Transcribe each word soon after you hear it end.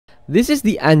This is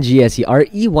the Anjiesi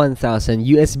RE1000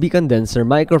 USB condenser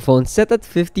microphone set at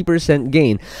 50%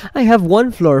 gain. I have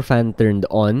one floor fan turned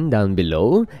on down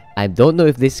below. I don't know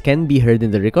if this can be heard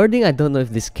in the recording. I don't know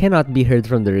if this cannot be heard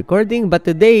from the recording. But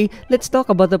today, let's talk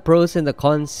about the pros and the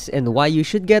cons and why you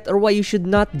should get or why you should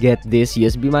not get this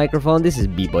USB microphone. This is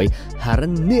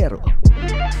Biboyharanero.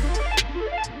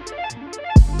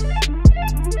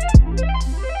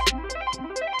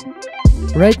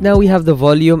 Right now, we have the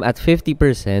volume at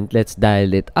 50%. Let's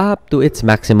dial it up to its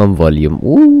maximum volume.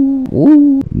 Ooh,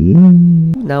 ooh.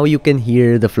 Now you can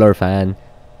hear the floor fan.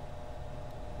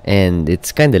 And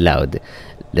it's kind of loud.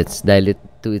 Let's dial it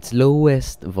to its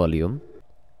lowest volume.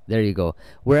 There you go.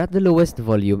 We're at the lowest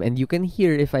volume. And you can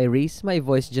hear if I raise my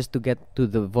voice just to get to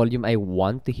the volume I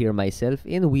want to hear myself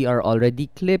in, we are already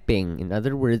clipping. In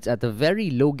other words, at a very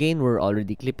low gain, we're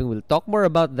already clipping. We'll talk more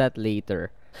about that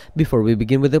later. Before we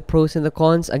begin with the pros and the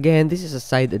cons, again, this is a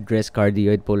side address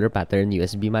cardioid polar pattern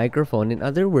USB microphone. In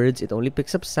other words, it only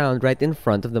picks up sound right in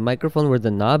front of the microphone where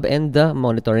the knob and the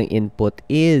monitoring input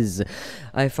is.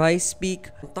 If I speak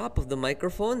on top of the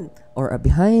microphone or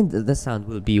behind, the sound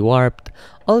will be warped.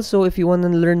 Also, if you want to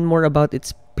learn more about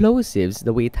its plosives,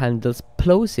 the way it handles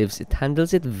plosives, it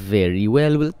handles it very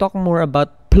well. We'll talk more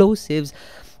about plosives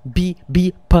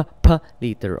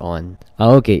later on.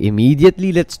 Okay,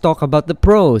 immediately let's talk about the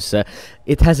pros.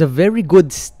 It has a very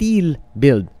good steel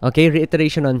build. Okay,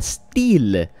 reiteration on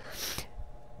steel.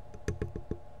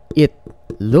 It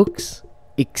looks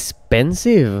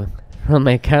expensive from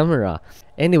my camera.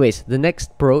 Anyways, the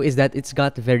next pro is that it's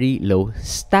got very low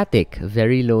static,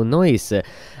 very low noise.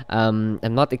 I'm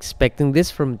not expecting this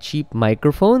from a cheap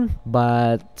microphone,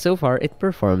 but so far it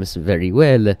performs very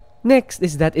well. Next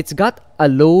is that it's got a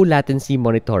low latency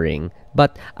monitoring,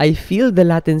 but I feel the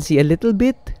latency a little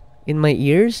bit in my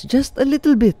ears, just a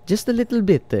little bit.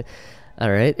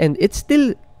 Alright, and it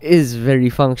still is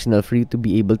very functional for you to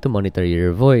be able to monitor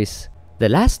your voice. The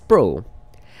last pro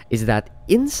is that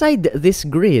inside this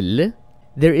grill,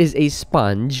 there is a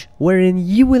sponge wherein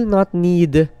you will not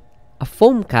need a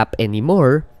foam cap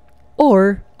anymore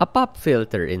or a pop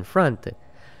filter in front.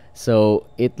 So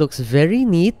it looks very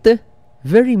neat.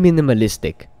 Very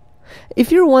minimalistic.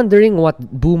 If you're wondering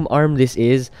what boom arm this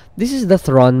is the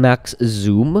Thronmax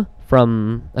Zoom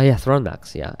from...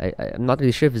 Thronmax, yeah. I'm not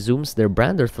really sure if Zoom's their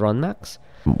brand or Thronmax.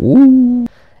 Ooh.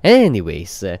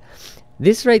 Anyways,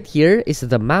 this right here is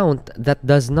the mount that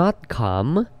does not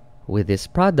come with this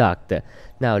product.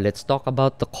 Now, let's talk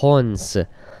about the cons.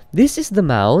 This is the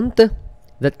mount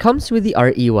that comes with the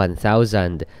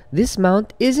RE1000. This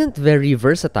mount isn't very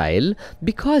versatile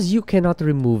because you cannot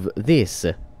remove this.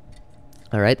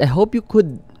 Alright, I hope you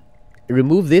could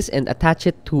remove this and attach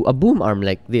it to a boom arm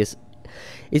like this.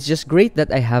 It's just great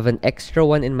that I have an extra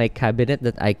one in my cabinet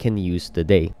that I can use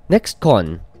today. Next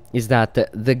con is that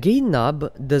the gain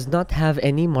knob does not have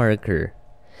any marker.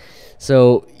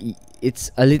 So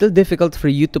it's a little difficult for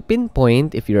you to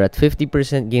pinpoint if you're at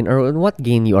 50% gain or on what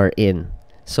gain you are in.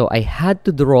 So I had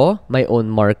to draw my own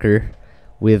marker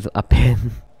with a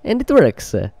pen. And it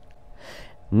works.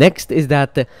 Next is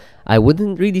that I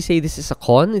wouldn't really say this is a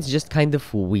con. It's just kind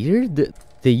of weird.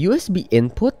 The USB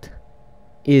input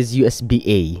is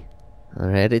USB-A.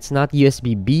 Alright, it's not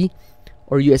USB-B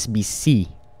or USB-C.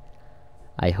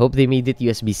 I hope they made it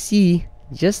USB-C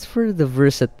just for the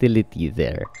versatility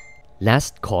there.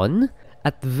 Last con,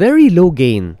 at very low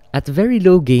gain,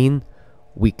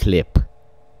 we clip.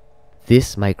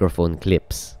 This microphone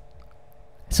clips.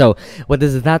 So, what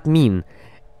does that mean?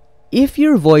 If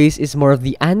your voice is more of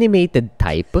the animated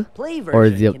type or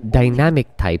the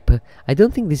dynamic type, I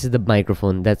don't think this is the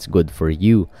microphone that's good for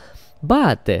you.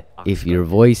 But if your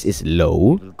voice is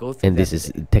low, and this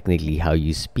is technically how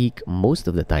you speak most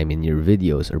of the time in your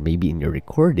videos or maybe in your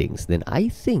recordings, then I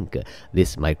think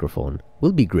this microphone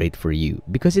will be great for you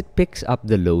because it picks up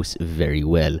the lows very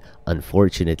well.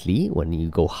 Unfortunately, when you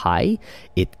go high,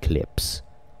 it clips.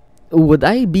 Would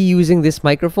I be using this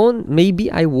microphone?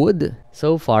 Maybe I would.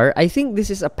 So far, I think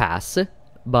this is a pass,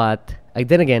 but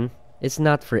then again, it's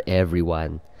not for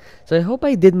everyone. So I hope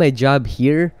I did my job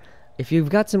here. If you've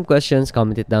got some questions,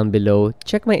 comment it down below.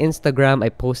 Check my Instagram. I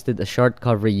posted a short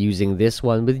cover using this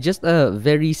one with just a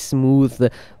very smooth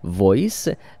voice.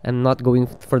 I'm not going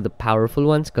for the powerful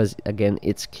ones because, again,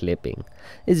 it's clipping.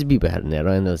 It's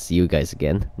Biboyharanero, and I'll see you guys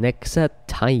again next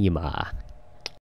time.